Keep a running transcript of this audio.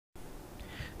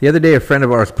The other day, a friend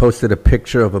of ours posted a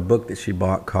picture of a book that she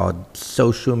bought called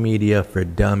Social Media for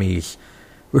Dummies.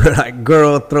 We were like,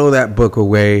 girl, throw that book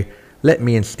away. Let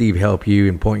me and Steve help you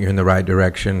and point you in the right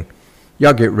direction.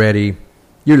 Y'all get ready.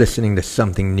 You're listening to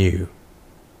Something New.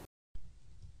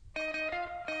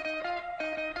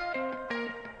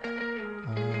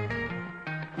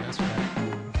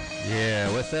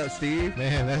 What's up, Steve?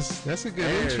 Man, that's a good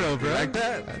intro, bro. You like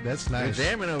that? That's nice. We're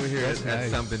jamming over here. That's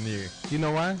nice. Something new. You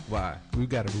know why? Why? We've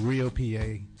got a real PA.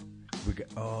 We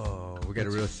got a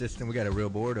real system. We got a real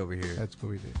board over here. That's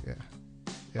what we did.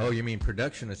 Yeah. Oh, you mean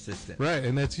production assistant? Right,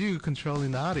 and that's you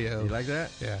controlling the audio. You like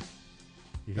that? Yeah.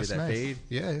 You hear that's that nice. fade?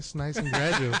 Yeah, it's nice and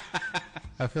gradual.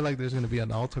 I feel like there's going to be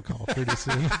an altar call pretty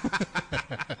soon.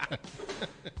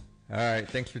 All right,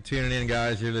 thanks for tuning in,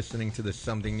 guys. You're listening to the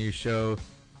Something New show.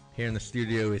 Here in the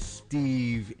studio is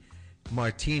Steve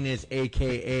Martinez,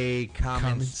 a.k.a.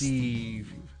 Common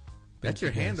Steve. That's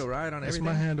your handle, right, on everything?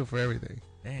 That's my handle for everything.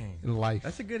 Dang. In life.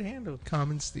 That's a good handle.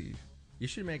 Common Steve. You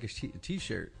should make a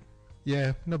T-shirt.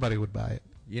 Yeah, nobody would buy it.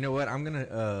 You know what? I'm going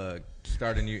to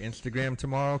start a new Instagram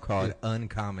tomorrow called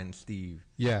Uncommon Steve.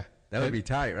 Yeah. That would be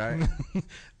tight, right?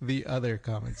 The other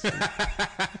Common Steve.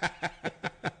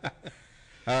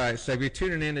 All right, so if you're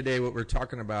tuning in today, what we're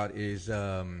talking about is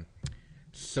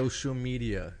social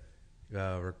media.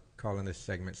 We're calling this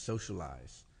segment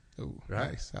Socialize. Oh,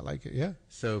 right? Nice. I like it, yeah.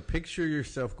 So picture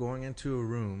yourself going into a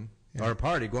room or a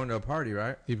party, going to a party,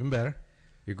 right? Even better.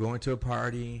 You're going to a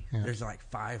party. Yeah. There's like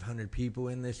 500 people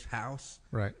in this house.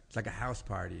 Right. It's like a house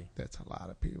party. That's a lot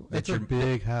of people. That's a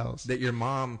big house. That your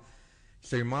mom...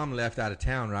 So your mom left out of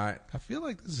town, right? I feel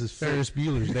like this is Ferris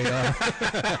Bueller's Day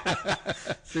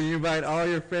Off. So you invite all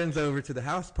your friends over to the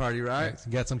house party, right?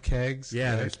 You got some kegs.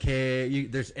 Yeah, right? there's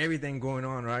keg. There's everything going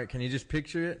on, right? Can you just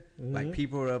picture it? Mm-hmm. Like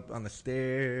people are up on the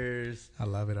stairs. I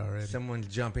love it already. Someone's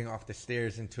jumping off the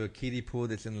stairs into a kiddie pool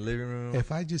that's in the living room.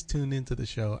 If I just tuned into the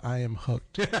show, I am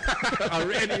hooked.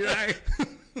 Already, right?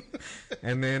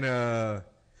 And then,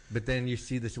 but then you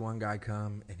see this one guy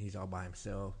come, and he's all by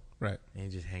himself. Right. And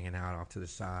he's just hanging out off to the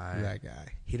side. That guy.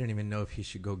 He don't even know if he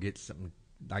should go get something.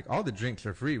 Like, all the drinks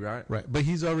are free, right? Right. But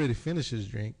he's already finished his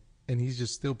drink, and he's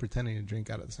just still pretending to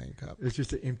drink out of the same cup. It's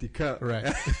just an empty cup.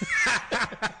 Right.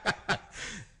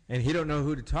 And he don't know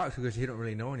who to talk to because he don't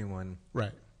really know anyone.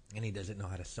 Right. And he doesn't know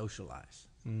how to socialize.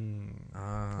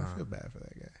 I feel bad for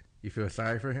that guy. You feel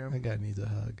sorry for him? That guy needs a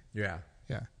hug. Yeah.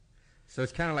 Yeah. So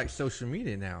it's kind of like social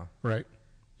media now. Right.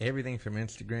 Everything from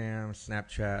Instagram,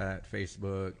 Snapchat,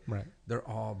 Facebook. Right. They're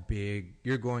all big.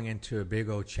 You're going into a big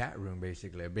old chat room,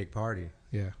 basically, a big party.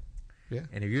 Yeah. Yeah.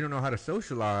 And if you don't know how to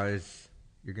socialize,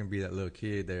 you're going to be that little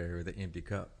kid there with the empty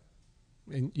cup.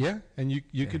 And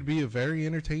you could be a very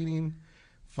entertaining,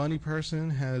 funny person,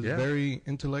 has very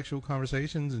intellectual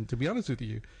conversations, and to be honest with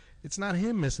you, it's not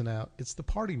him missing out, it's the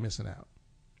party missing out.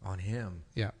 On him.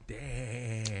 Yeah.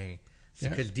 Dang.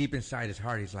 Because deep inside his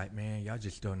heart, he's like, man, y'all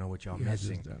just don't know what y'all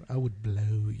missing. I would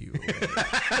blow you away.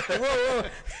 Whoa.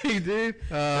 Hey, dude.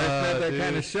 That's not that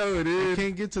kind of show, dude. You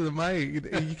can't get to the mic.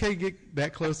 You can't get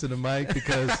that close to the mic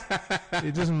because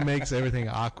it just makes everything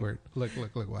awkward. Look,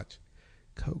 watch.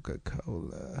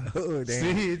 Coca-Cola. Oh,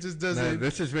 damn. See, it just doesn't. No,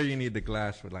 this is where you need the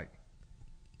glass with, like...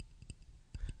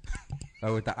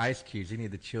 Oh, with the ice cubes. You need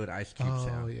the chilled ice cube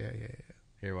sound. Oh, yeah.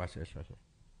 Here, watch this.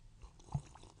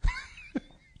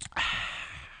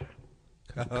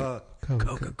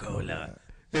 Coca-Cola.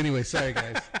 Anyway, sorry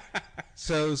guys.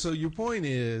 So your point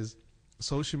is,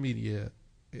 social media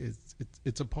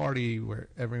it's a party where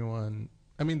everyone.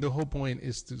 I mean, the whole point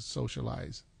is to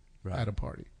socialize at a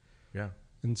party. Yeah.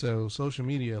 And so social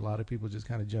media, a lot of people just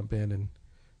kind of jump in and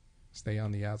stay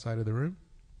on the outside of the room.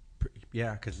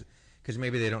 Yeah, because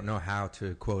maybe they don't know how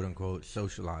to quote unquote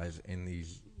socialize in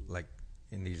these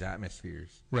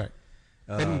atmospheres. Right.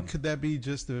 And could that be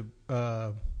just the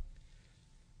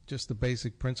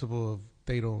basic principle of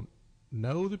they don't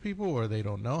know the people, or they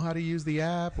don't know how to use the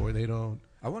app, or they don't?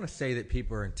 I want to say that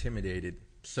people are intimidated.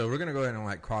 So we're gonna go ahead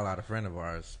and call out a friend of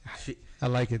ours. I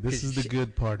like it. This is the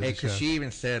good part of the show. Because she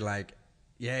even said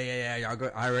yeah, y'all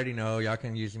go. I already know. Y'all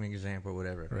can use me as an example,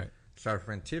 whatever. Right. So our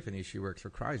friend Tiffany, she works for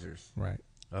Chrysler's. Right.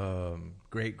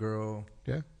 Great girl.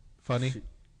 Yeah. Funny.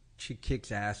 She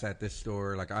kicks ass at this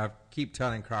store. Like, I keep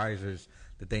telling Chrysler's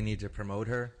that they need to promote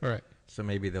her. Right. So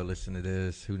maybe they'll listen to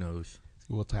this. Who knows?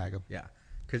 We'll tag them. Yeah.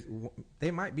 Because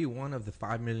they might be one of the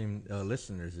 5 million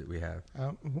listeners that we have.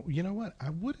 You know what?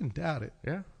 I wouldn't doubt it.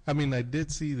 Yeah. I mean, I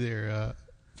did see their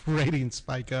ratings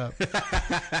spike up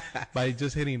by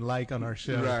just hitting like on our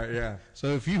show. Right, yeah. So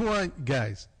if you want,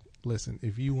 guys, listen,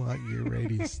 if you want your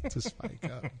ratings to spike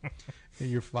up and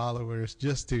your followers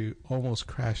just to almost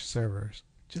crash servers,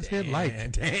 just hit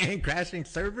like. Dang, crashing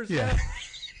servers. Yeah.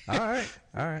 All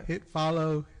right. Hit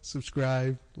follow,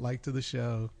 subscribe, like to the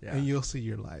show, Yeah. and you'll see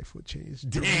your life will change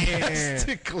Damn.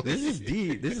 drastically. This is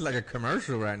deep. This is like a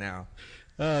commercial right now.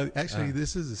 Actually,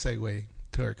 this is a segue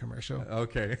to our commercial.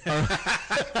 Okay.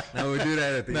 No, we'll do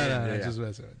that at the end. No, Yeah. just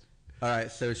messing with All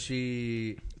right. So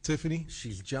Tiffany,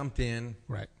 she's jumped in.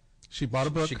 right? She bought a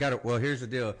book. She got well, here's the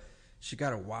deal. She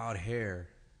got a wild hair.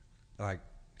 Like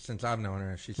since I've known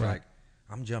her, she's Right. like,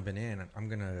 I'm jumping in.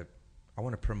 I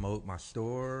want to promote my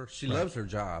store. She Right. loves her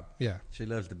job. Yeah. She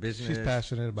loves the business. She's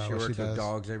passionate about she what she works with does.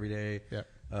 dogs every day. Yeah.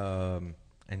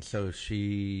 And so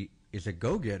she is a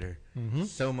go-getter. Mhm.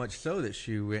 So much so that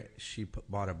she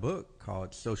bought a book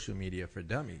called Social Media for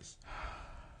Dummies.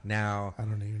 Now, I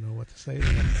don't even know what to say.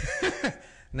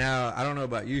 now I don't know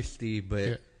about you, Steve,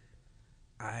 but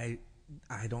Yeah. I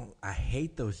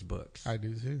hate those books. I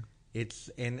do too. It's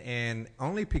and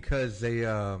only because they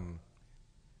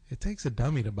It takes a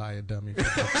dummy to buy a dummy. For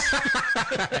books.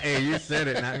 hey, you said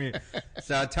it, not me.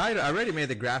 So I already made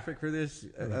the graphic for this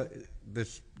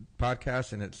this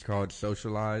podcast, and it's called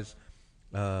Socialize,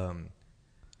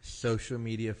 Social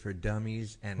Media for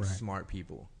Dummies and Right. Smart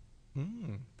People,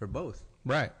 for both.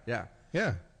 Right. Yeah,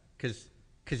 Yeah. because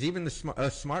even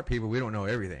us smart people, we don't know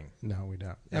everything. No, we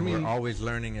don't. And we're always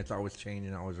learning. It's always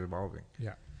changing, always evolving.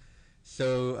 Yeah.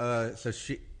 So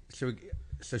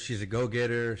she's a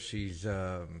go-getter. She's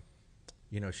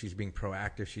she's being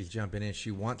proactive. She's jumping in.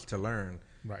 She wants to learn.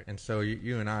 Right. And so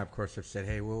you and I, of course, have said,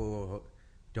 hey, whoa,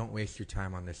 don't waste your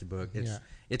time on this book.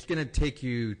 It's going to take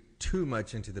you too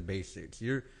much into the basics.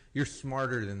 You're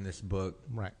smarter than this book.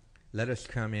 Right. Let us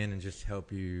come in and just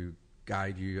help you,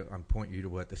 guide you, and point you to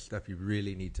what the stuff you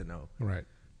really need to know. Right.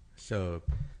 So,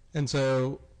 And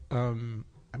so, I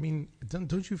mean,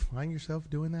 don't you find yourself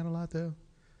doing that a lot though?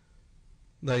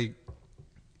 Like,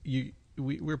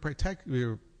 we're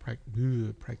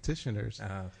practitioners,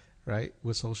 right,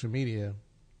 with social media,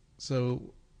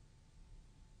 so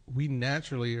we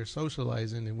naturally are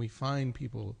socializing, and we find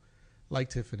people like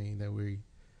Tiffany that we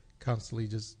constantly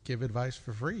just give advice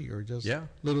for free, or just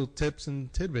little tips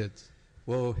and tidbits.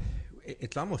 well,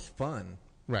 it's almost fun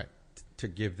Right. to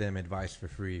give them advice for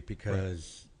free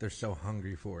because they're so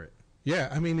hungry for it. Yeah,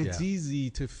 I mean, it's easy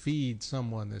to feed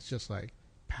someone that's just like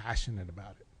passionate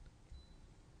about it,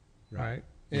 right?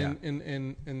 Yeah.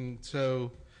 And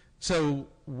so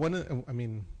what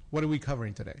are we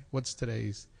covering today? What's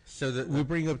today's? So We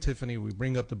bring up Tiffany, we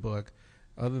bring up the book,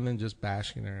 other than just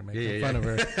bashing her and making fun of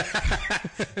her.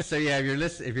 So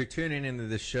if you're tuning into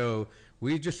the show,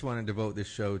 we just want to devote this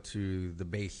show to the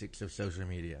basics of social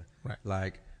media. Right.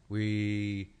 Like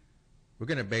we're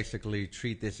going to basically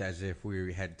treat this as if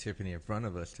we had Tiffany in front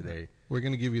of us today. We're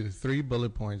going to give you the 3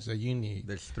 bullet points that you need.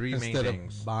 There's 3 main things. Instead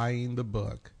of buying the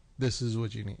book, this is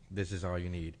what you need. This is all you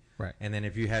need. Right. And then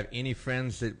if you have any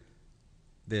friends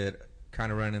that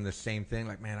kind of run in the same thing,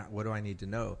 like, man, what do I need to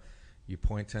know? You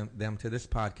point them to this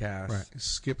podcast. Right.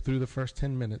 Skip through the first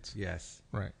 10 minutes. Yes.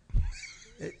 Right.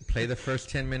 Play the first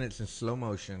 10 minutes in slow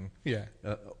motion. Yeah.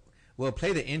 Well,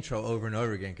 play the intro over and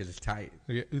over again because it's tight.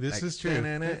 Yeah, this Like, is true.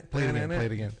 da-na-na, Play it again. da-na-na. Play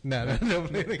it again. No,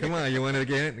 play it again. Come on, you want it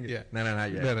again? Yeah. No,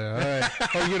 not yet. No. All right.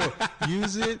 Oh,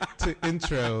 use it to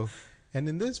intro. And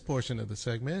in this portion of the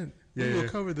segment, we will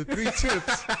cover the 3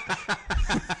 tips.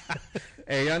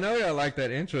 Hey, y'all know y'all like that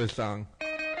intro song.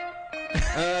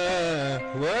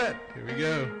 What? Here we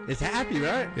go. It's happy,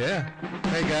 right? Yeah.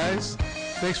 Hey, guys.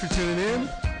 Thanks for tuning in.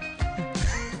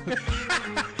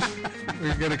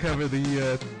 We're going to cover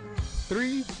the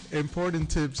 3 important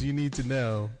tips you need to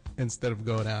know instead of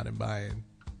going out and buying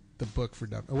the book for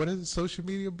dummies. What is it? Social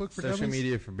media book for dummies? Social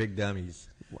media for big dummies.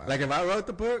 Wow. Like if I wrote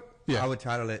the book, Yeah. I would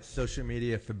title it Social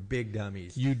Media for Big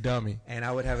Dummies. You dummy. And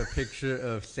I would have a picture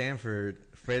of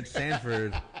Fred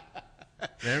Sanford.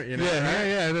 You know,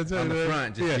 Yeah. That's on the right.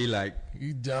 front, just be like,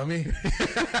 you dummy.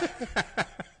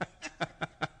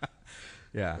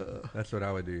 yeah, that's what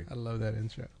I would do. I love that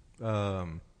intro. All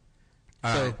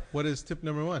So, right. what is tip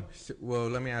number 1? So, well,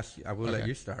 let me ask you. I will let Okay.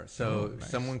 you start. So, Nice.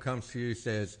 someone comes to you,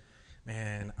 says,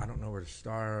 "Man, I don't know where to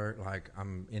start. Like,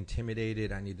 I'm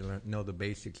intimidated. I need to know the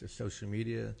basics of social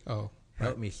media. Oh,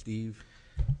 Help me, Steve."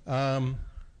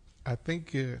 I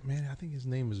think, I think his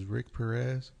name is Rick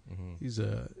Perez. Mm-hmm.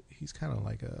 He's kind of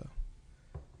like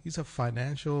he's a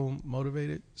financial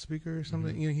motivated speaker or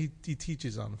something. Mm-hmm. You know, he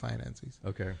teaches on finances,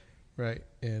 Okay. right?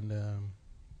 And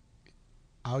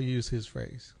I'll use his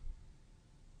phrase.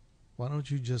 Why don't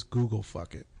you just Google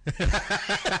fuck it?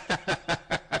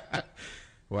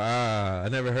 Wow, I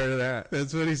never heard of that.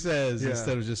 That's what he says. Yeah.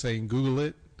 Instead of just saying Google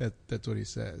it, that's what he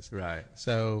says. Right.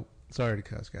 So Sorry to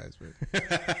cuss, guys,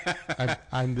 but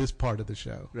I'm this part of the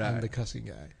show. Right. I'm the cussing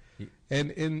guy.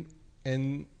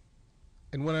 And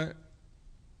when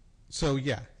so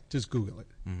yeah, just Google it.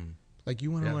 Mm-hmm. Like,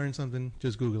 you want to learn something,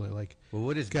 just Google it. Like, well,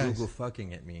 what does Google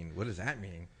fucking it mean? What does that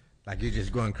mean? Like, you're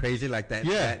just going crazy like that?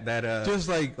 Yeah. Just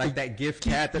like that gift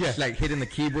cat that's like hitting the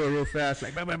keyboard real fast.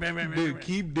 Like, dude,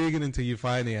 keep digging until you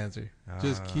find the answer.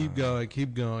 Just keep going,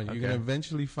 keep going. Okay. You're going to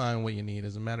eventually find what you need.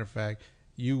 As a matter of fact,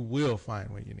 you will find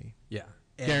what you need. Yeah.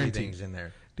 Everything's in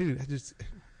there. Dude,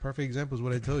 perfect example is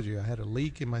what I told you. I had a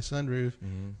leak in my sunroof.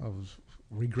 Mm-hmm. I was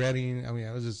regretting. I mean,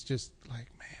 I was just like,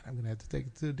 man, I'm going to have to take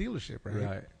it to the dealership,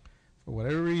 right? For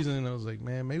whatever reason, I was like,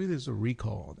 man, maybe there's a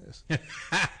recall on this.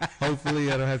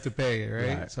 Hopefully I don't have to pay it,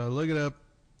 right? So I look it up.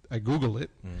 I Google it.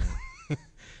 Mm-hmm.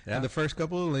 And the first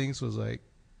couple of links was like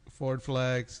Ford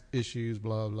flags, issues,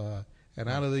 blah, blah. And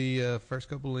out of the first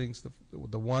couple of links,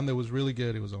 the one that was really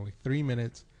good, it was only 3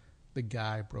 minutes. The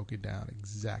guy broke it down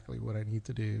exactly what I need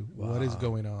to do, what is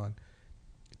going on.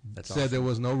 That's said awesome. There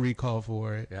was no recall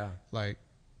for it. Yeah. Like,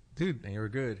 dude. And you were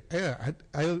good. Yeah.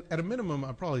 I at a minimum,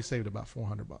 I probably saved about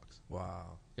 $400.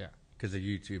 Wow. Yeah. Because of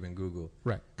YouTube and Google.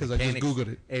 Right. Because I just Googled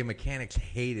it. Hey, mechanics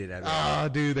hate it. Oh,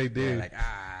 dude, they do. Like,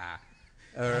 I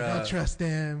don't trust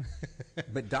them.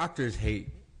 But doctors hate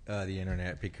the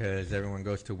internet because everyone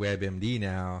goes to WebMD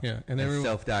now. Yeah. And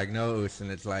self-diagnose.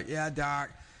 And it's like, yeah, doc,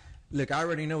 look, I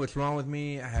already know what's wrong with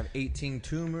me. I have 18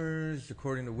 tumors,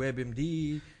 according to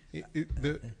WebMD.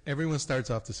 Everyone starts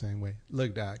off the same way.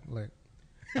 Look, doc, look.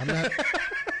 I'm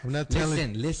not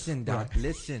telling. Listen, doc,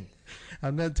 listen.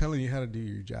 I'm not telling you how to do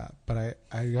your job, but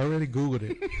I already Googled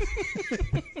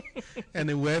it. And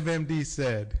the WebMD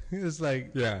said, it's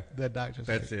like, yeah, that doctor.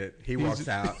 That's it. He walks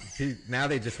out. Now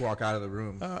they just walk out of the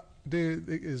room. Dude,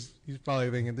 he's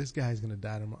probably thinking, this guy's going to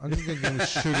die tomorrow. I'm just going to give him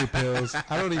sugar pills.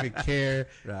 I don't even care.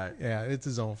 Right. Yeah, it's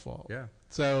his own fault. Yeah.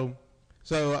 So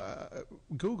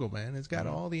Google, man, it's got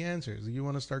all the answers. You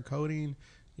want to start coding,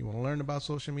 you want to learn about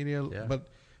social media, but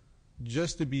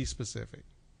just to be specific,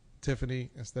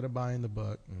 Tiffany, instead of buying the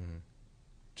book,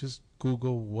 just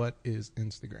Google what is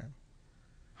Instagram,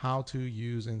 how to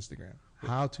use Instagram,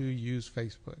 how to use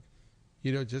Facebook.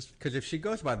 You know, just because if she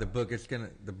goes by the book,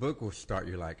 the book will start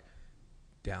you like,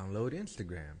 download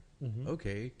Instagram. Mm-hmm.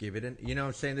 Okay, give it you know what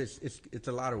I'm saying? It's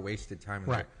a lot of wasted time.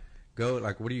 Right. Go,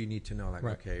 like, what do you need to know? Like,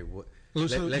 okay, what?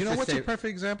 So you know what's a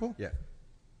perfect example? Yeah.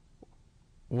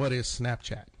 What is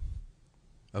Snapchat?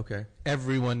 Okay.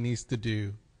 Everyone needs to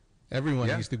Google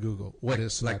what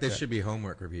is Snapchat. Like, this should be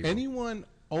homework for people. Anyone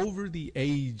over the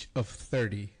age of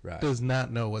 30 does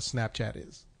not know what Snapchat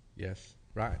is. Yes.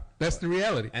 Right. That's the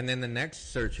reality. And then the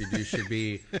next search you do should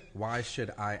be, why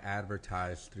should I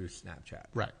advertise through Snapchat?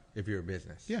 Right. If you're a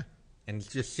business. Yeah. And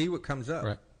just see what comes up.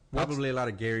 Right. Probably a lot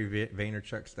of Gary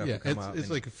Vaynerchuk stuff will come up. It's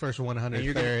like the first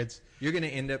 100 threads. You're going to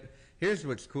end up, here's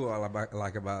what's cool I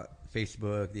like about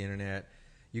Facebook, the internet.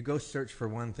 You go search for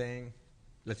one thing,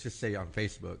 let's just say on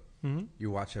Facebook,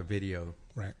 you watch a video.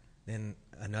 Right. Then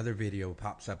another video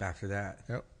pops up after that.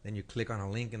 Yep. Then you click on a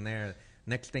link in there.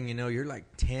 Next thing you know, you're like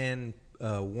 10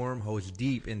 wormholes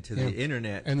deep into the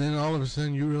internet. And then all of a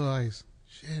sudden you realize,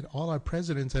 shit, all our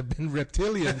presidents have been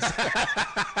reptilians.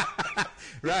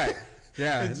 Right.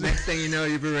 Yeah. Next thing you know,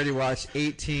 you've already watched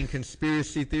 18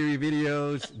 conspiracy theory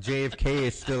videos. JFK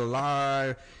is still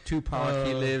alive. Tupac,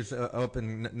 he lives up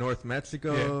in North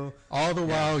Mexico. Yeah. All the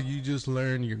while, you just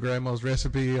learned your grandma's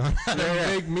recipe on how to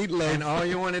make meatloaf. And all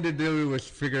you wanted to do was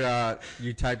figure out,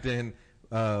 you typed in,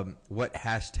 what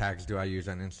hashtags do I use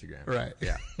on Instagram? Right.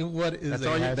 Yeah. What is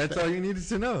that's all you needed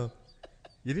to know.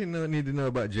 You didn't need to know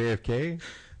about JFK.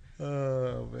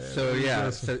 Oh, man. So, yeah.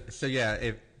 So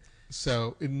yeah.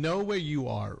 So know where you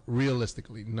are,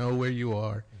 realistically. Know where you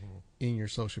are in your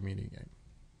social media game.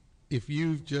 If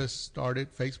you've just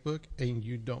started Facebook and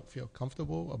you don't feel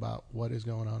comfortable about what is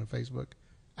going on in Facebook,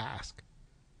 ask.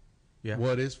 Yeah.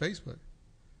 What is Facebook?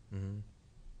 Mm-hmm.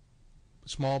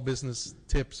 Small business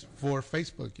tips for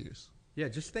Facebook use. Yeah,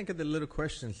 just think of the little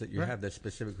questions that you have, the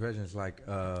specific questions like...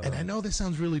 and I know this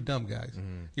sounds really dumb, guys.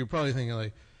 Mm-hmm. You're probably thinking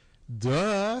like,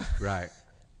 duh. Right.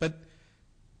 But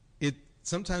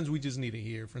sometimes we just need to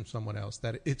hear from someone else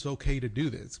that it's okay to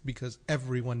do this because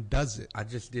everyone does it. I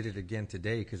just did it again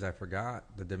today because I forgot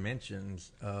the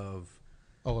dimensions of...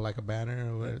 Oh, like a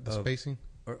banner or the spacing?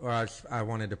 Or I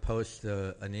wanted to post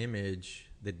an image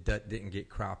that didn't get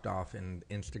cropped off in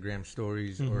Instagram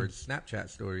stories or Snapchat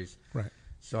stories. Right.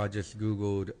 So I just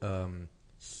Googled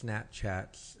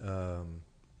Snapchat's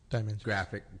dimensions.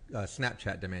 Graphic,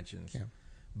 Snapchat dimensions. Yeah.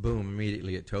 Boom,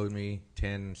 immediately it told me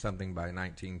 10 something by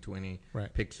 1920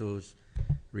 pixels.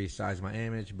 Resize my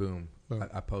image. Boom.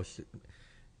 I posted.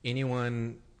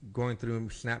 Anyone going through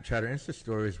Snapchat or Insta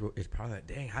stories is probably like,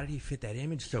 dang, how did he fit that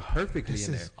image so perfectly This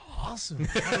in is there? awesome.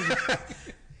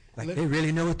 Like, they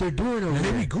really know what they're doing over Let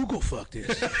me there. Google fuck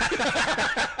this.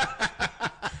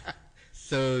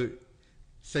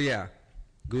 So yeah,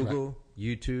 Google,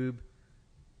 YouTube,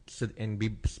 and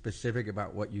be specific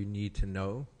about what you need to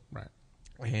know. Right.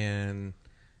 And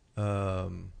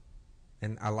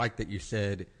I like that you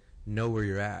said know where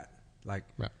you're at. Like,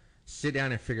 Right. sit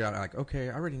down and figure out, like, okay,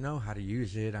 I already know how to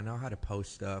use it. I know how to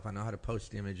post stuff. I know how to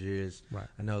post images. Right.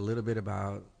 I know a little bit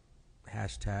about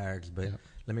hashtags, but Yeah.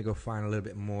 let me go find a little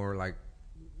bit more, like,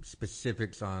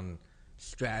 specifics on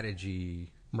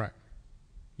strategy. Right.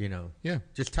 You know, Yeah.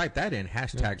 just type that in,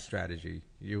 hashtag strategy.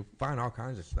 You'll find all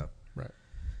kinds of stuff. Right.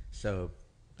 So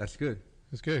that's good.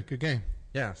 It's good. Good game.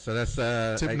 Yeah. So that's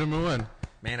Tip number one.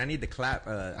 man. I need the clap.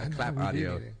 I know, Clap we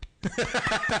audio. did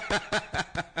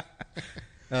it.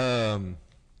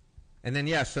 And then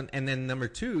and then number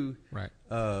two. Right.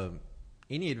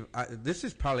 This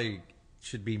is probably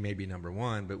should be maybe number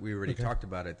one, but we already Okay. talked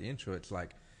about it at the intro. It's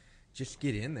like, just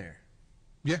get in there.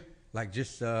 Yeah. Like,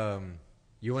 just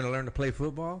you want to learn to play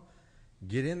football,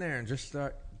 get in there and just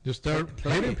start. Just start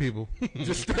Play. hitting people.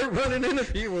 Just start running into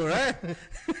people, right?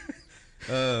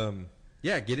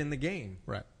 Yeah, get in the game.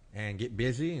 Right. And get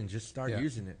busy and just start Yeah.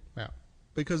 using it. Yeah.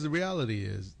 Because the reality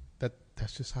is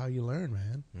that's just how you learn,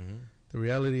 man. Mm-hmm. The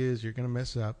reality is you're going to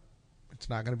mess up. It's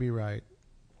not going to be right.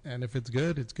 And if it's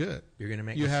good, it's good. You're going to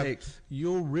make You mistakes.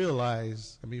 You'll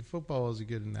realize, I mean, football is a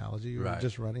good analogy, or Right.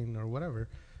 just running or whatever.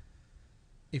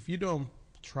 If you don't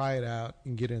try it out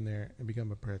and get in there and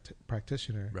become a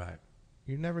practitioner, Right.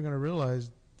 you're never going to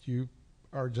realize you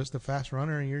are just a fast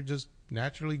runner and you're just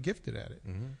naturally gifted at it.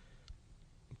 Mm-hmm.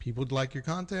 People like your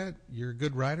content. You're a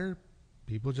good writer.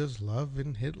 People just love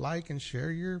and hit like and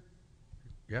share your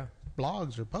Yeah.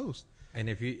 blogs or posts. And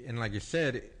like you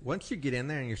said, once you get in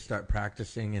there and you start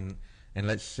practicing, and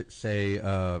let's say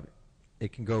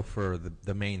it can go for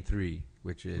the main three,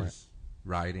 which is Right.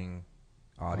 writing,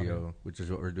 audio, which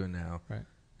is what we're doing now, Right.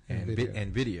 and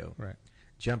video. Right.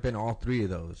 Jump in all three of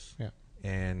those, Yeah.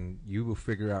 and you will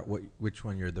figure out which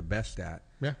one you're the best at,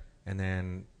 Yeah. and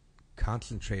then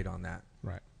concentrate on that.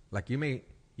 Right. Like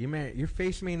your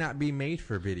face may not be made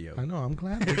for video. I know. I'm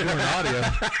glad we're doing audio.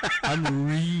 I'm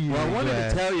really Well, I wanted glad.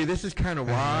 to tell you this is kind of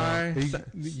why.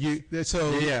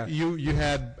 Yeah. You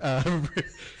had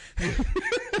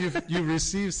you've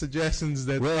received suggestions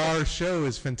that our show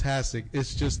is fantastic.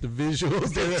 It's just the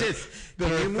visuals that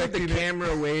Can are you move the affecting it. camera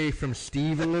away from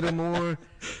Steve a little more?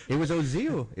 It was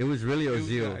Ozil. It was really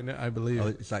Ozil. I believe. Oh,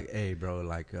 it's like, hey, bro,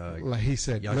 like Like he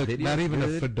said, y'all look, video not even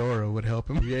good? a fedora would help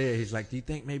him. yeah. He's like, do you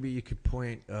think maybe you could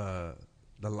point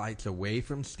the lights away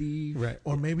from Steve? Right.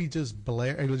 Or maybe just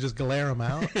glare him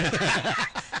out.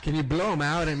 Can you blow him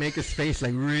out and make his face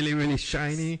like really, really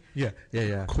shiny? Yeah.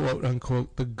 Yeah. Quote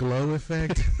unquote the glow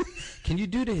effect. Can you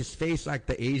do to his face like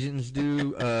the Asians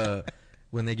do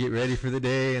when they get ready for the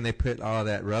day and they put all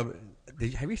that rubber?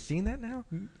 Have you seen that now?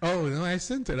 Oh no, I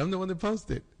sent it. I'm the one that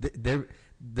posted. The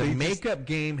makeup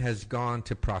game has gone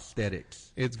to prosthetics.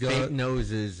 It's fake gone-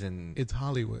 noses and It's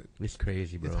Hollywood. it's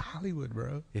crazy, bro. It's Hollywood,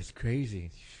 bro. It's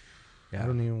crazy. Yeah. I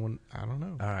don't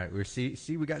know. All right, we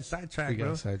we got sidetracked, We bro.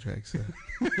 got sidetracked. So.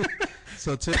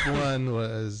 So tip one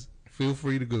was feel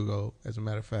free to Google. As a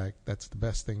matter of fact, that's the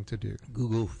best thing to do.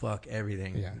 Google fuck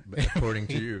everything. Yeah. According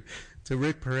to you. To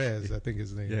Rick Perez, I think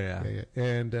his name. Yeah.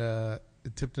 And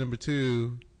tip number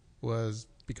two was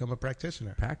become a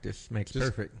practitioner. Practice makes Just-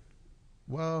 perfect.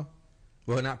 Well,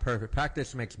 Well, not perfect.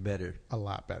 Practice makes better. a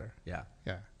lot better. Yeah.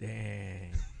 Yeah.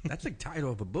 Dang. That's a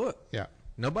title of a book. Yeah.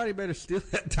 Nobody better steal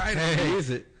that title Hey. and use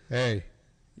it. Hey,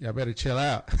 y'all better chill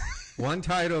out. One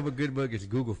title of a good book is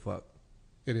Google fuck.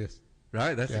 It is.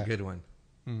 Right? That's Yeah. a good one.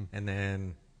 Mm. And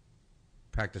then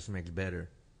practice makes better.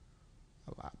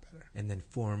 A lot better. And then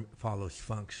form follows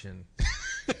function.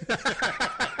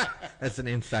 That's an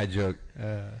inside joke.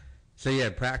 So yeah,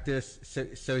 practice.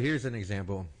 So here's an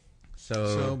example.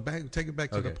 So take it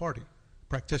back to the Okay. party.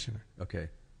 Practitioner. Okay.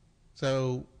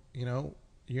 So,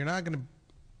 you're not going to,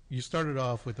 you started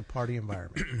off with a party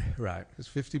environment. Right. There's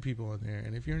 50 people in there.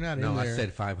 And if you're not No, in I there.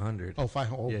 said 500. Oh,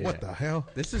 Yeah, what yeah. the hell?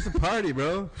 This is a party,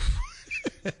 bro.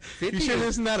 50 You sure is, this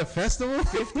is not a festival?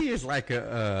 50 is like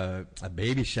a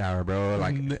baby shower, bro.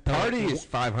 Like N- party oh, is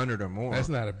 500 or more. That's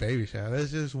not a baby shower. That's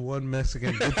just one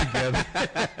Mexican get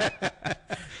together.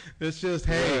 It's just,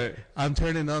 hey, Right. I'm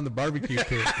turning on the barbecue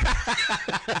pit.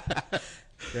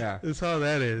 Yeah. That's all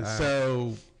that is.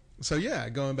 So yeah,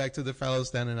 going back to the fellow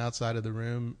standing outside of the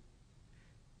room,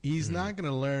 he's not going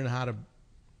to learn how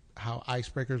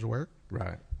icebreakers work,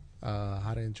 Right.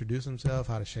 how to introduce himself,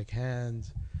 how to shake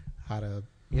hands, how to,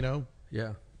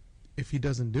 Yeah. if he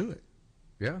doesn't do it.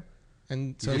 Yeah.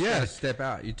 And so, you just gotta step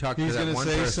out. You talk to he's that going to one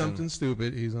say person. something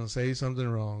stupid. He's going to say something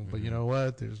wrong. But you know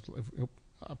what? There's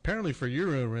apparently for your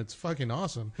room, it's fucking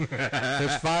awesome.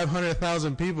 There's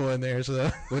 500,000 people in there.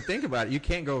 So well, think about it. You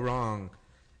can't go wrong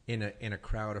in a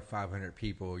crowd of 500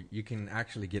 people. You can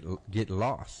actually get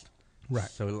lost. Right.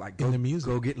 So like in the music,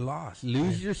 go get lost.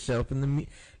 Lose yourself in the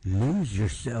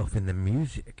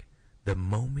music. The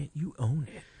moment you own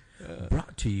it.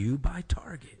 Brought to you by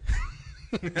Target.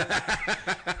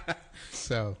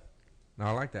 So, no,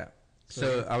 I like that.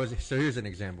 So here's an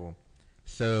example.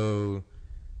 So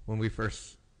when we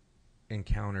first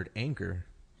encountered Anchor,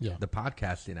 the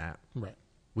podcasting app, right,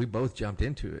 we both jumped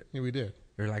into it. Yeah, we did.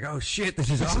 We were like, "Oh shit, this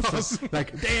is awesome!"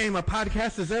 Like, damn, my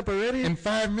podcast is up already in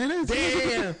 5 minutes.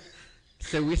 Damn.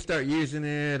 So we start using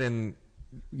it, and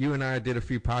you and I did a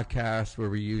few podcasts where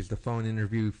we used the phone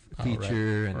interview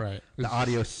feature, and the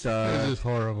audio sucked. It was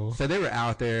horrible. So they were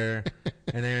out there,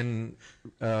 and then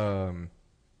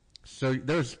so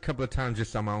there was a couple of times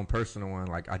just on my own personal one,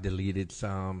 like I deleted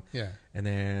some. Yeah. And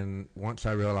then once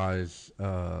I realized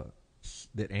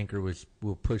that Anchor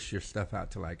will push your stuff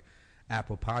out to like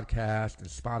Apple Podcast and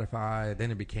Spotify,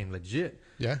 then it became legit.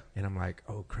 Yeah. And I'm like,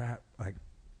 oh crap, like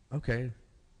okay.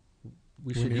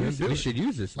 We should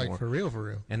use this like more. for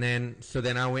real. And then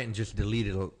I went and just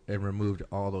deleted and removed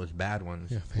all those bad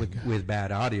ones with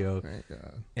bad audio. Thank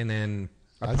God. And then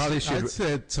I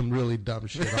said some really dumb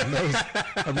shit on those.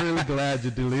 I'm really glad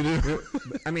you deleted it.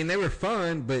 I mean, they were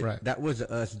fun, but that was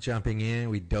us jumping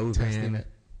in. We dove in. It.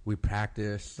 We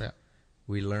practiced. Yeah.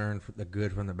 We learned the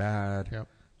good from the bad. Yep.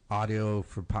 Audio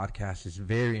for podcasts is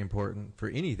very important for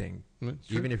anything.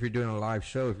 Even if you're doing a live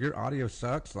show, if your audio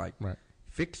sucks,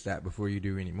 fix that before you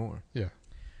do any more. Yeah.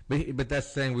 But that's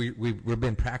saying we've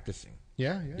been practicing.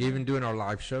 Yeah. Even doing our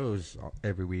live shows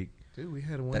every week. Dude, we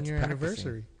had a 1 year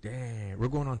anniversary. Damn, we're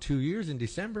going on 2 years in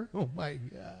December. Oh my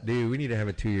God. Dude, we need to have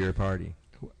a 2-year party.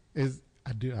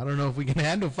 I don't know if we can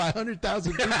handle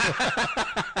 500,000 people.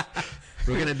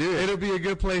 We're gonna do it. It'll be a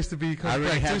good place to be. I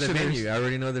already have the venue. I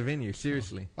already know the venue.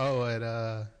 Seriously. Oh,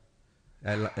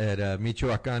 at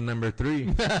Michoacan number 3.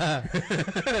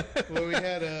 Well, we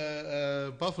had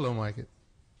a Buffalo Market.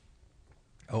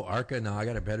 Oh, Arca? No, I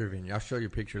got a better venue. I'll show you a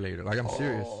picture later. Like, I'm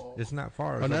serious. It's not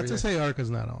far. Oh, not to say Arca's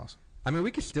not awesome. I mean,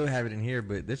 we could still have it in here,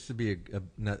 but this would be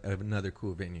another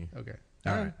cool venue. Okay.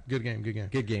 All right. Good game.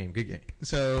 Good game.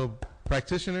 So,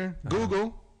 practitioner,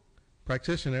 Google,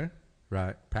 practitioner.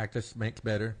 Right. Practice makes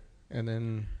better. And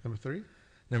then number 3?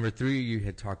 Number 3, you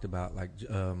had talked about like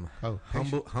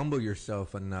humble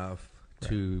yourself enough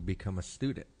to become a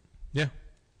student. Yeah.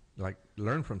 Like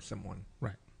learn from someone.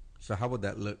 Right. So how would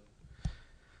that look?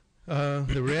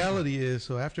 The reality is,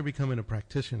 so after becoming a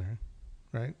practitioner,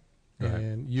 right?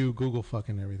 And you Google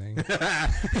fucking everything.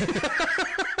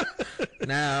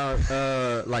 Now,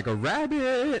 like a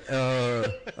rabbit,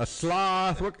 a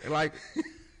sloth, what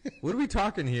are we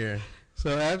talking here?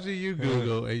 So after you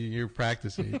Google and you're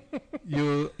practicing,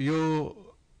 you'll,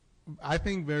 I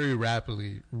think, very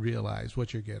rapidly realize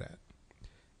what you're good at.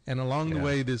 And along the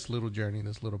way, this little journey,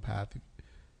 this little path,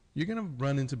 you're going to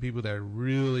run into people that are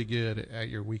really good at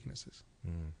your weaknesses.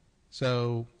 Mm.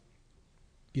 So,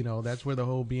 that's where the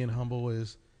whole being humble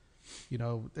is.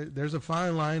 There's a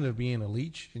fine line of being a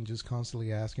leech and just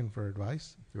constantly asking for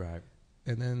advice. Right.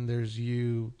 And then there's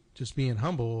you just being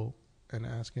humble and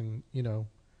asking,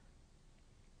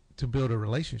 to build a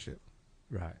relationship.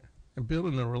 Right. And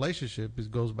building a relationship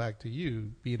goes back to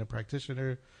you being a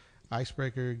practitioner,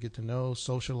 icebreaker, get to know,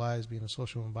 socialize, be in a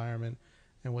social environment.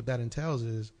 And what that entails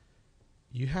is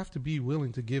you have to be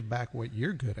willing to give back what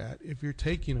you're good at if you're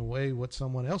taking away what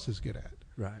someone else is good at.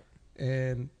 Right.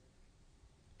 And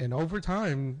over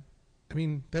time, I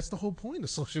mean, that's the whole point of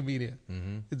social media.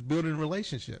 Mm-hmm. It's building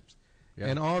relationships. Yeah.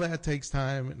 And all that takes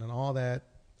time, and all that,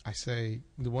 I say,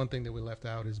 the one thing that we left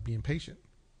out is being patient.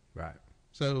 Right.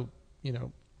 So,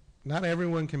 not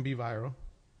everyone can be viral,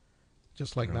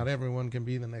 just like not everyone can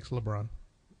be the next LeBron.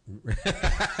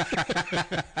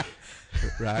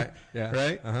 Right. Yeah.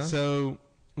 Right? Uh-huh. So,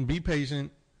 be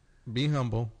patient, be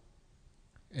humble,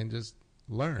 and just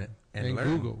learn. And learn.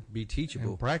 Google. Be teachable.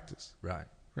 And practice. Right.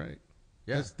 Right.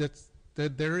 Yeah.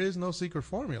 That there is no secret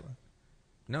formula.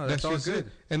 No, that's all good.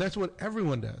 It. And that's what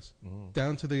everyone does.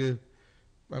 Down to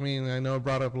I know I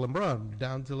brought up LeBron,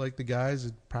 down to like the guys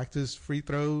that practice free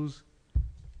throws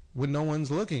when no one's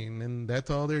looking, and that's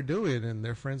all they're doing. And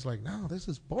their friends like, no, this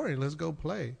is boring. Let's go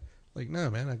play. Like, no,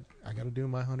 man, I got to do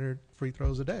my 100 free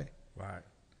throws a day. Right.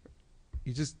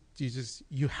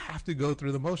 You have to go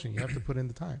through the motion. You have to put in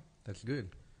the time. That's good.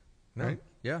 No. Right?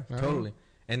 Yeah, totally.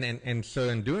 And so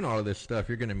in doing all of this stuff,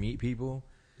 you're going to meet people.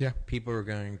 Yeah. People are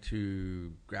going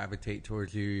to gravitate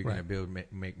towards you. You're Right. going to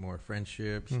make more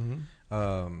friendships.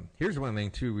 Mm-hmm. Here's one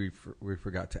thing too we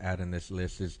forgot to add in this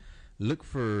list is look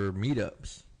for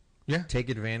meetups. Yeah. Take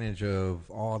advantage of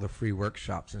all the free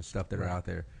workshops and stuff that are Right. out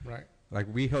there. Right. Like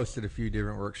we hosted a few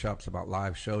different workshops about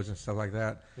live shows and stuff like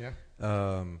that.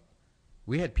 Yeah.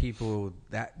 We had people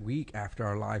that week after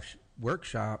our live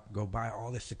workshop go buy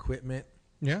all this equipment.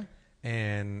 Yeah.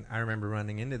 And I remember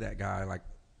running into that guy, like,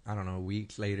 I don't know,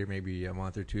 weeks later, maybe a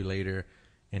month or two later,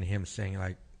 and him saying,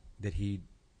 like, that he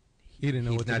didn't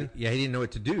know what to do. Yeah, he didn't know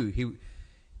what to do.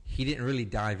 He didn't really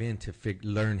dive in to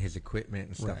learn his equipment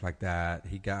and stuff Right. like that.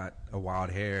 He got a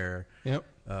wild hair. Yep.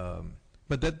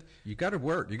 But that You got to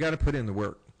work. You got to put in the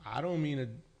work. I don't mean to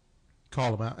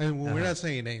call him out, and we're not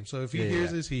saying names. So if he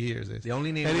hears this, he hears this. The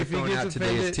only name And we're if he throwing gets out today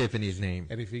is offended- Tiffany's name.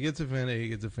 And if he gets offended, he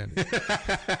gets offended.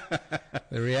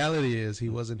 The reality is he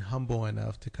wasn't humble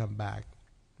enough to come back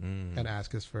and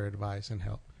ask us for advice and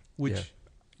help, which Yeah.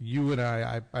 you and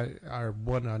I are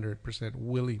 100%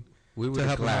 willing We would to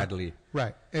help him out. gladly.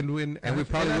 Right. And we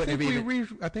probably wouldn't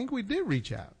have I think we did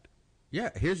reach out. Yeah,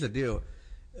 here's the deal.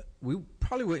 We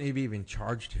probably wouldn't have even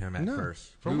charged him at No.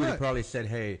 first. For we would what? have probably said,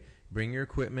 hey, bring your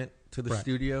equipment to the Right.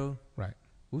 studio. Right.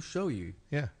 We'll show you.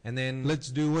 Yeah. And then Let's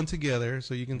do one together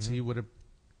so you can see what a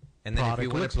and then if product you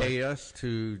want looks to pay us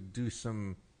to do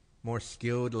some more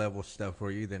skilled level stuff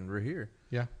for you, then we're here.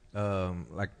 yeah.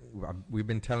 Like we've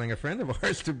been telling a friend of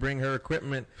ours to bring her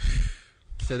equipment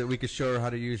so that we could show her how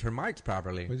to use her mics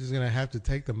properly. We're just gonna have to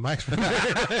take the mics from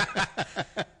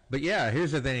her. But yeah,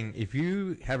 here's the thing. If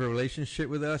you have a relationship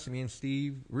with us, me and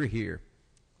Steve, we're here.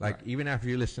 Like, Right. even after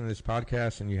you listen to this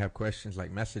podcast and you have questions,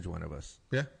 like, message one of us.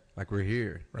 Yeah. Like, we're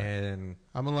here. Right. And,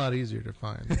 I'm a lot easier to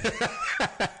find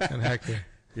than Hector.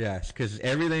 yes, because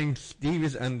everything, Steve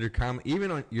is under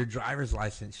even on your driver's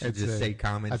license should just say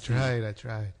comment. I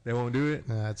tried. They won't do it?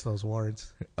 Nah, it's those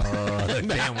warrants. Oh, the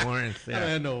damn warrants.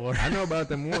 Yeah. I know warrants. I know about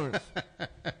them warrants.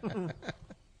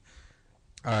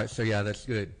 All right, so yeah, that's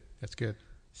good. That's good.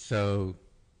 So,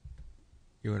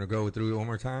 you want to go through it one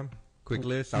more time? Quick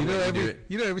list? I'll You know, let you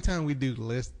do it. every time we do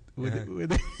list,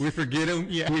 Uh-huh. We forget them.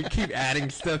 Yeah. We keep adding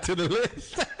stuff to the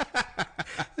list.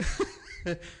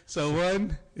 so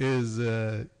one is,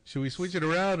 should we switch it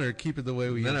around or keep it the way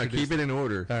we No, introduced keep it in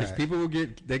order. Because right. people will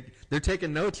they're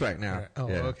taking notes right now. All right. Oh,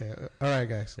 Yeah. okay. All right,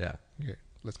 guys. Yeah. Okay.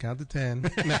 Let's count to 10.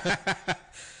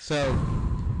 So,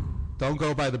 don't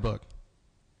go by the book.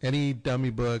 Any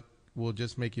dummy book will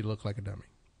just make you look like a dummy.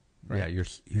 Right. Yeah,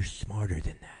 you're smarter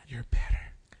than that. You're better.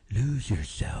 Lose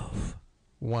yourself.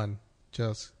 One,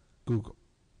 just Google.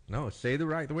 No, say the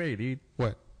right way, dude.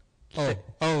 What? Yeah.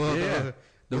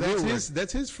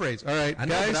 That's his phrase. All right, I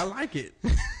know, guys. but I like it.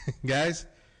 Guys,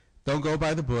 don't go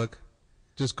by the book.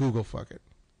 Just Google fuck it.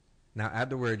 Now add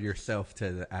the word yourself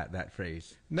to that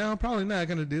phrase. No, I'm probably not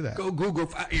going to do that. Go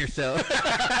Google yourself.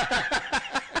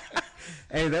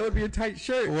 Hey, that would be a tight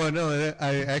shirt. Well, no,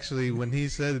 I actually, when he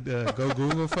said go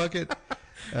Google fuck it,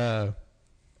 I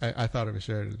thought of a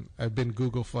shirt. I've been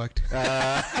Google fucked.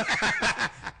 Or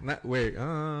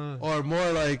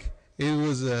more like it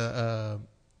was that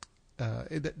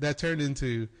turned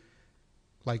into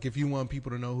like if you want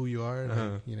people to know who you are,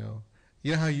 like, you know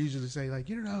how you usually say like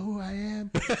you don't know who I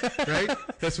am, right?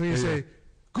 That's when you say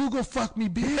Google fuck me,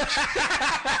 bitch.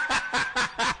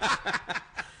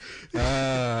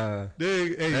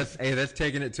 Dude, that's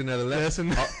taking it to another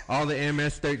level. All the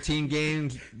MS-13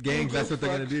 gangs, that's what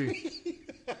they're gonna do.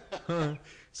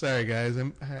 Sorry, guys.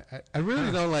 I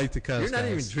really don't like to cuss. You're not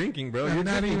guys. even drinking, bro. I'm You're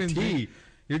not drinking even tea.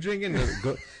 You're drinking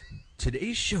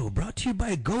Today's show brought to you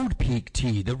by Gold Peak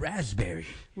Tea, the raspberry.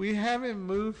 We haven't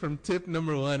moved from tip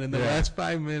number 1 in the last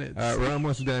 5 minutes. All right, we're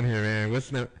almost done here, man.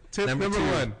 What's tip number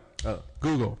 1? Oh,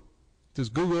 Google.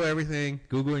 Just Google everything.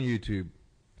 Google and YouTube.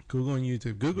 Google and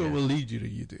YouTube. Google will lead you to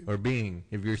YouTube. Or Bing,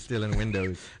 if you're still in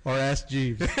Windows. Or Ask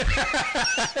Jeeves.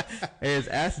 Hey, is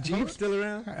Ask Jeeves still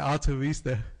around? Alta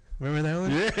Vista. Remember that one?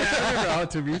 Yeah, I remember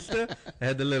Alta Vista. It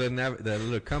had the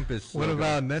little compass. What logo.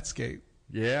 about Netscape?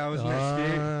 Yeah, I was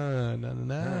Netscape.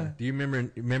 No. Do you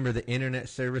remember the internet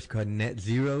service called Net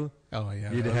Zero? Oh,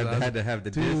 yeah. You had to have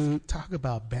the Dude, disc. talk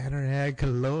about banner ad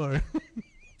galore.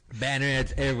 Banner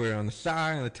ads everywhere, on the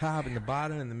side, on the top, in the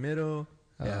bottom, in the middle.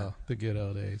 Oh, the good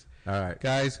old days. All right.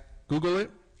 Guys, Google it.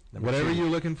 Number Whatever 2. you're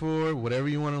looking for, whatever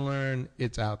you want to learn,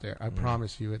 it's out there. I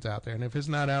promise you it's out there. And if it's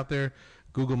not out there,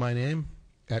 Google my name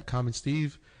at Common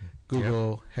Steve.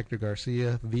 Google Hector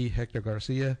Garcia, the Hector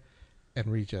Garcia, and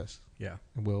reach us. Yeah.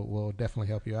 And we'll definitely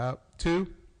help you out. 2,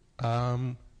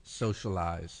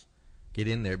 Socialize. Get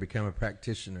in there. Become a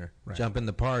practitioner. Right. Jump in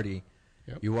the party.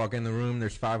 Yep. You walk in the room.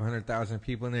 There's 500,000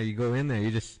 people in there. You go in there.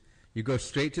 You You go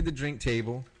straight to the drink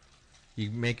table.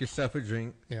 You make yourself a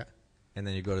drink. Yeah. And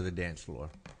then you go to the dance floor.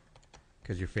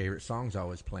 Because your favorite song's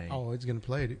always playing. Oh, it's going to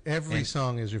play. Every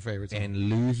song is your favorite song. And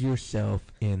lose yourself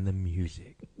in the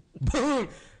music. Boom!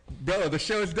 Bro, the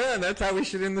show's done. That's how we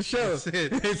should end the show.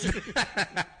 That's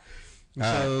it.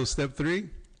 So, step 3?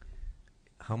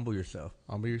 Humble yourself.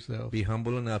 Humble yourself. Be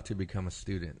humble enough to become a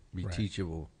student. Be Right.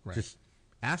 teachable. Right. Just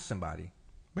ask somebody.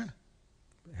 Yeah.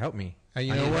 Help me. And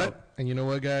you I know need what? help. And you know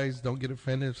what, guys? Don't get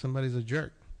offended if somebody's a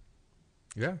jerk.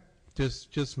 Yeah.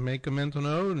 Just make a mental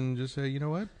note and just say, you know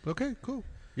what? Okay, cool.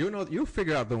 You'll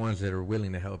figure out the ones that are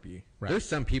willing to help you. Right. There's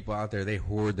some people out there, they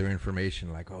hoard their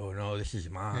information like, oh no, this is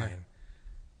mine.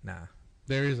 Nah.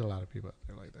 There is a lot of people out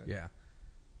there like that. Yeah.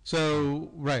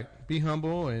 So, right. Be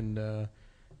humble, and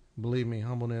believe me,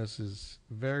 humbleness is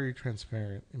very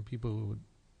transparent, and people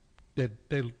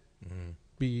they'll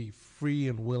be free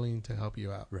and willing to help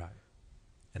you out. Right.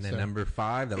 And then So- number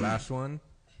 5, the last one.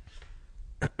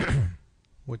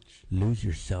 Which Lose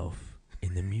yourself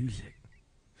in the music.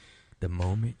 The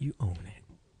moment you own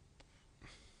it.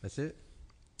 That's it.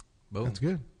 Boom. that's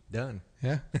good. Done.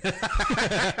 Yeah.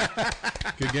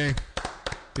 Good game.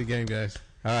 Good game, guys.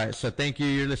 All right. So thank you.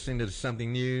 You're listening to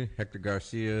Something New. Hector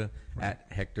Garcia at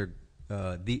Hector.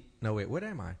 What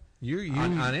am I? You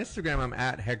On Instagram, I'm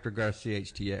at Hector Garcia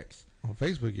HTX. on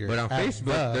Facebook, you're But on at Facebook,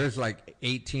 the- there's like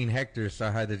 18 Hectors, so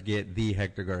I had to get the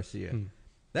Hector Garcia.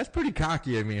 That's pretty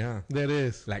cocky of me, huh? that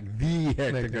is Like the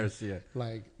Hector Like- Garcia.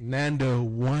 like Nando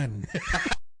 1.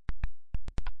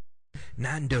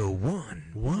 Nando 1.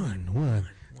 One.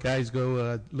 Guys,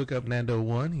 go look up Nando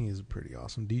 1. He's a pretty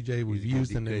awesome DJ. We've He's a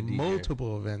used him good in DJ.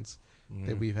 multiple events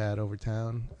that we've had over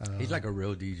town. He's like a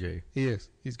real DJ. He is.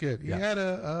 He's good. Yeah. He had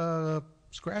a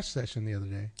scratch session the other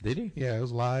day. Did he? Yeah, it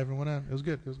was live and went out. It was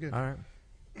good. It was good. All right.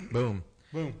 Boom.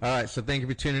 Boom. All right. So thank you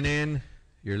for tuning in.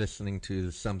 You're listening to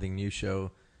the Something New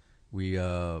show. We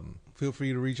Feel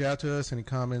free to reach out to us. Any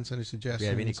comments, any if suggestions? you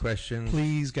have any questions,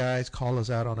 Please, guys, call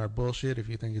us out on our bullshit if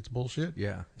you think it's bullshit.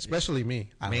 yeah. Especially me.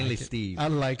 I Mainly like it. Steve. I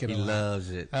like it He a lot. loves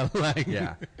it. I like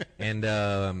Yeah. it. And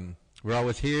we're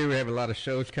always here. We have a lot of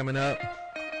shows coming up.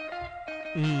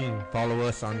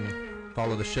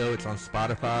 Follow the show. It's on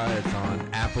Spotify. It's on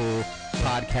Apple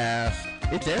Podcast.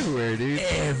 It's everywhere, dude.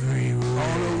 Everywhere.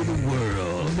 All over the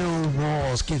world. No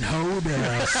walls can hold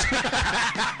us.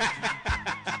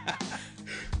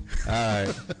 All right.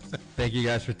 Thank you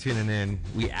guys for tuning in.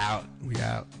 We out. We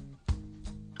out.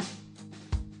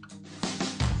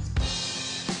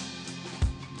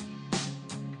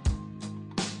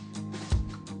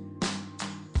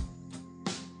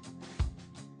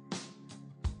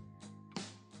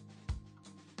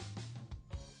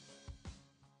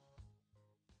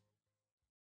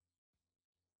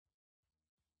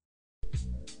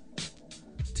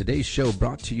 Today's show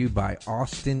brought to you by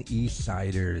Austin East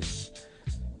Ciders.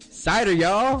 Cider,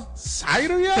 y'all.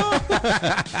 Cider, y'all.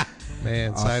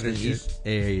 Man, cider's Austin good. East.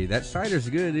 Hey, that cider's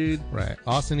good, dude. Right.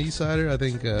 Austin East Cider, I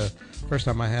think first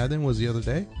time I had them was the other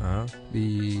day. Uh-huh.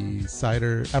 The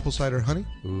cider, apple cider honey.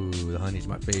 Ooh, the honey's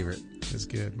my favorite. It's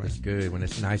good, man. It's good when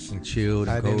it's nice and chilled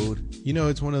and cold. You know,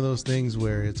 it's one of those things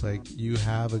where it's like you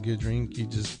have a good drink,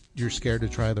 you're scared to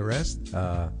try the rest.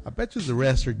 I bet you the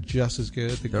rest are just as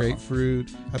good. The They're-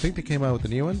 grapefruit. I think they came out with the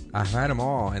new one. I've had them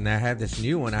all, and I have this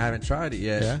new one. I haven't tried it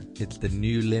yet. Yeah? It's the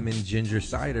new lemon ginger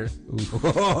cider.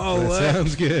 Oh, that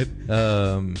sounds good.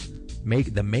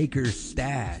 Make the Maker's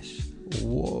Stash.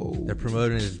 Whoa. They're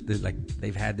promoting it like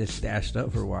they've had this stashed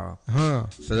up for a while. Huh.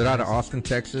 So they're out of Austin,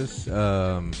 Texas.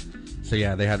 So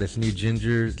yeah, they have this new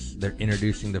gingers. They're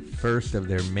introducing the first of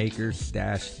their Maker's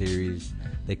Stash series.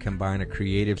 They combine a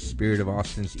creative spirit of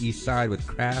Austin's East Side with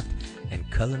craft and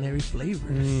culinary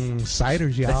flavors.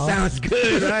 Ciders, That y'all. sounds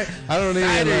good, right? I don't even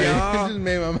Cider, know. y'all. It just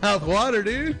made my mouth water,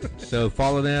 dude. So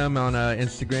follow them on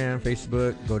Instagram,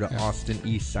 Facebook. Go to They're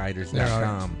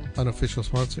AustinEastCiders.com. our unofficial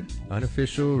sponsor.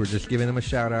 Unofficial. We're just giving them a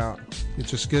shout out. It's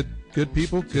just good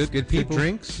people, good people.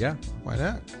 drinks. Yeah, Why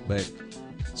not? but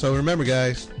So remember,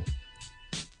 guys.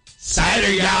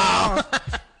 cider, y'all.